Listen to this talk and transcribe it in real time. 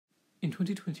In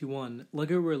 2021,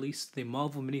 LEGO released the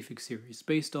Marvel Minifig series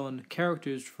based on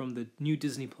characters from the new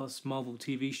Disney Plus Marvel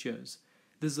TV shows.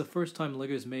 This is the first time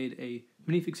LEGO's made a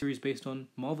minifig series based on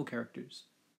Marvel characters.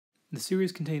 The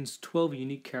series contains 12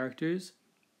 unique characters,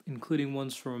 including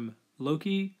ones from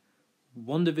Loki,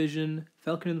 WandaVision,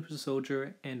 Falcon and the Winter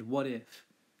Soldier, and What If.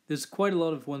 There's quite a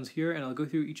lot of ones here, and I'll go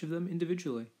through each of them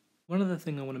individually. One other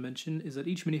thing I want to mention is that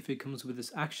each minifig comes with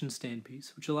this action stand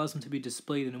piece, which allows them to be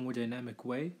displayed in a more dynamic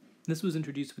way. This was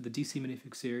introduced with the DC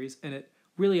minifig series, and it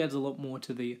really adds a lot more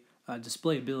to the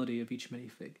displayability of each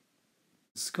minifig.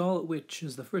 Scarlet Witch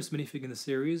is the first minifig in the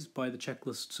series by the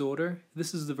checklist's order.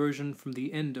 This is the version from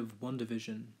the end of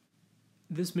WandaVision.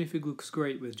 This minifig looks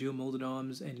great with dual molded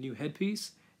arms and a new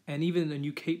headpiece, and even a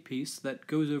new cape piece that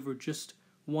goes over just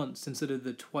once instead of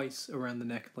the twice around the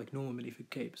neck like normal minifig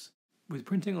capes. With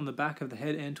printing on the back of the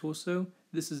head and torso,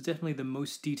 this is definitely the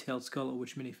most detailed Scarlet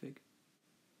Witch minifig.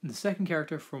 The second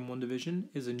character from WandaVision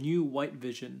is a new White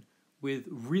Vision, with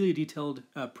really detailed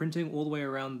printing all the way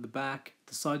around the back,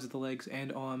 the sides of the legs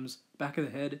and arms, back of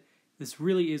the head. This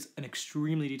really is an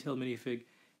extremely detailed minifig.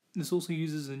 This also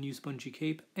uses a new spongy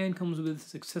cape and comes with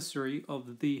this accessory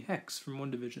of the Hex from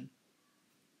WandaVision.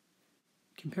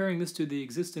 Comparing this to the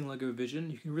existing LEGO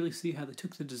Vision, you can really see how they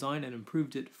took the design and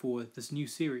improved it for this new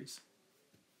series.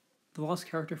 The last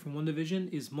character from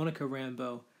WandaVision is Monica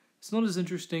Rambeau. It's not as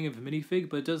interesting of a minifig,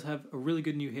 but it does have a really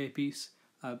good new hairpiece,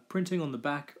 printing on the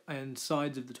back and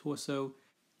sides of the torso,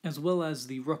 as well as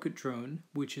the rocket drone,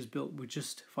 which is built with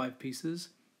just 5 pieces.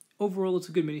 Overall, it's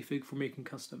a good minifig for making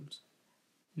customs.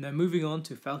 Now moving on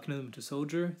to Falcon and the Winter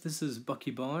Soldier, this is Bucky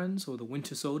Barnes, or the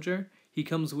Winter Soldier. He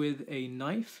comes with a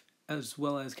knife, as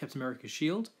well as Captain America's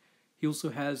shield. He also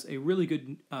has a really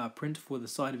good print for the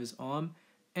side of his arm,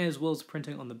 as well as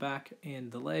printing on the back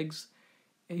and the legs.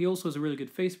 He also has a really good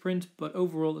face print, but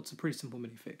overall it's a pretty simple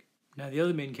minifig. Now the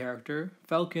other main character,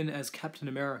 Falcon as Captain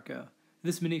America.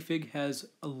 This minifig has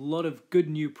a lot of good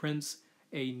new prints,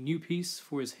 a new piece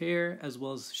for his hair, as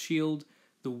well as shield,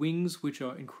 the wings, which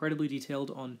are incredibly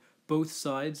detailed on both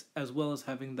sides, as well as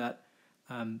having that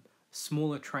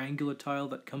smaller triangular tile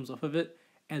that comes off of it,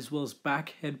 as well as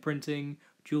back head printing,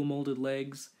 dual molded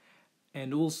legs,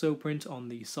 and also print on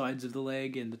the sides of the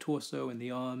leg and the torso and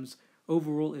the arms.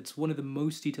 Overall, it's one of the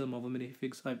most detailed Marvel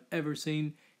minifigs I've ever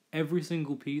seen. Every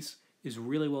single piece is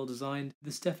really well designed.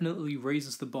 This definitely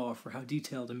raises the bar for how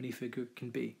detailed a minifigure can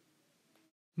be.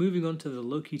 Moving on to the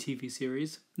Loki TV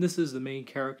series, this is the main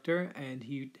character, and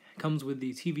he comes with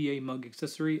the TVA mug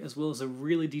accessory, as well as a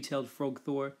really detailed Frog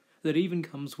Thor that even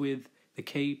comes with the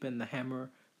cape and the hammer,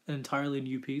 an entirely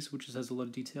new piece, which just has a lot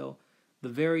of detail, the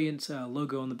variant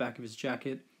logo on the back of his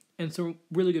jacket, and some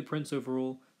really good prints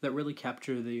overall that really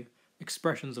capture the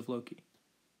expressions of Loki.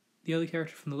 The other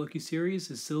character from the Loki series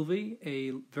is Sylvie,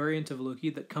 a variant of Loki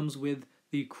that comes with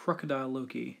the Crocodile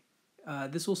Loki.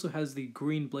 This also has the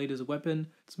green blade as a weapon,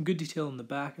 some good detail on the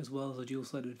back, as well as a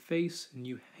dual-sided face, a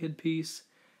new headpiece.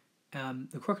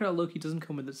 The Crocodile Loki doesn't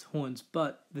come with its horns,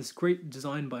 but this great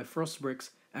design by Frostbricks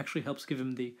actually helps give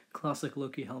him the classic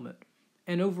Loki helmet.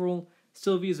 And overall,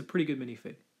 Sylvie is a pretty good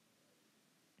minifig.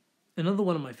 Another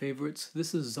one of my favorites,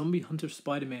 this is Zombie Hunter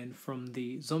Spider-Man from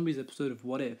the Zombies episode of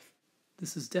What If.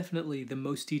 This is definitely the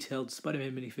most detailed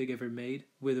Spider-Man minifig ever made,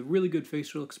 with really good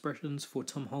facial expressions for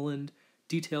Tom Holland,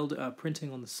 detailed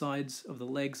printing on the sides of the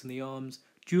legs and the arms,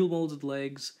 dual molded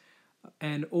legs,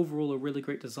 and overall a really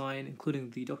great design, including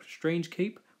the Doctor Strange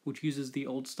cape, which uses the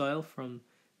old style from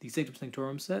the Sanctum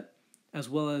Sanctorum set, as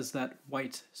well as that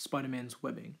white Spider-Man's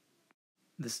webbing.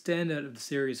 The standout of the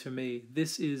series for me,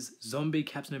 this is Zombie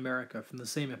Captain America from the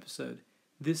same episode.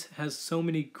 This has so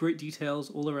many great details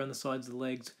all around the sides of the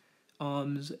legs,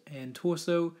 arms, and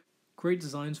torso. Great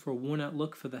designs for a worn-out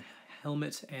look for the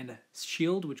helmet and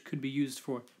shield, which could be used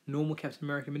for normal Captain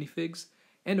America minifigs,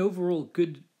 and overall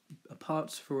good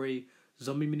parts for a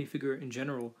zombie minifigure in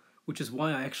general, which is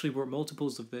why I actually brought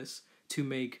multiples of this to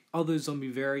make other zombie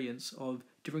variants of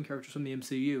different characters from the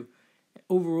MCU.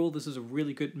 Overall, this is a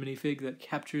really good minifig that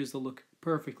captures the look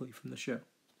perfectly from the show.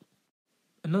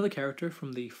 Another character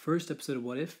from the first episode of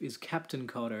What If is Captain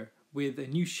Carter, with a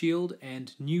new shield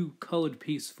and new colored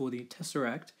piece for the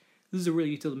Tesseract. This is a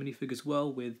really detailed minifig as well,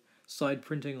 with side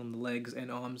printing on the legs and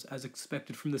arms as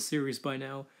expected from the series by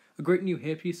now. A great new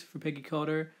hairpiece for Peggy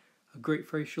Carter, a great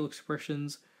facial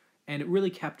expressions, and it really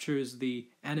captures the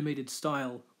animated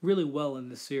style really well in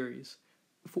this series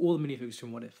for all the minifigs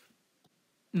from What If.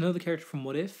 Another character from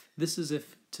What If, this is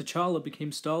if T'Challa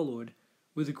became Star-Lord,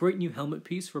 with a great new helmet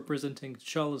piece representing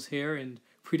T'Challa's hair and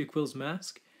Peter Quill's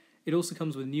mask. It also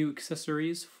comes with new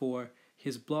accessories for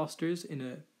his blasters in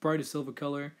a brighter silver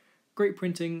color, great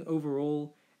printing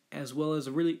overall, as well as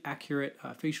a really accurate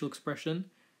facial expression.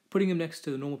 Putting him next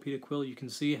to the normal Peter Quill, you can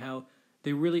see how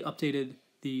they really updated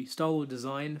the style of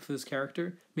design for this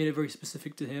character, made it very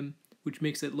specific to him, which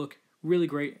makes it look really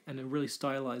great and a really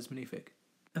stylized minifig.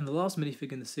 And the last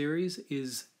minifig in the series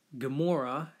is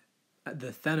Gamora,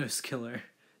 the Thanos killer.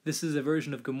 This is a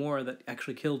version of Gamora that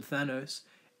actually killed Thanos,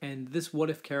 and this What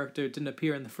If character didn't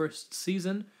appear in the first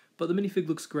season, but the minifig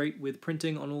looks great with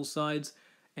printing on all sides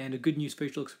and a good news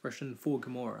facial expression for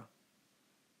Gamora.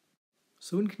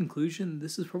 So in conclusion,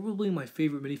 this is probably my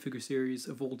favorite minifigure series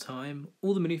of all time.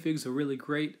 All the minifigs are really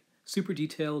great. Super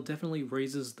detail definitely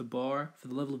raises the bar for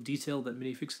the level of detail that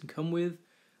minifigs can come with.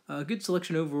 A good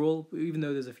selection overall, even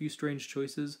though there's a few strange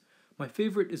choices. My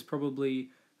favorite is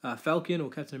probably Falcon or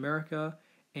Captain America,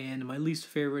 and my least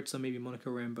favorites are maybe Monica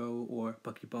Rambeau or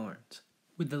Bucky Barnes.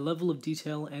 With the level of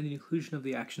detail and the inclusion of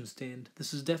the action stand,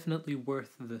 this is definitely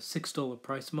worth the $6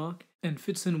 price mark, and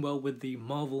fits in well with the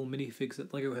Marvel minifigs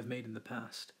that LEGO have made in the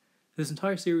past. This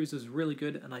entire series is really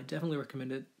good, and I definitely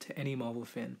recommend it to any Marvel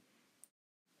fan.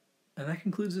 And that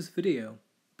concludes this video.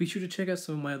 Be sure to check out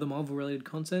some of my other Marvel related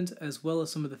content, as well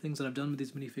as some of the things that I've done with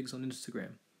these minifigs on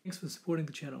Instagram. Thanks for supporting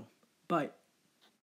the channel. Bye!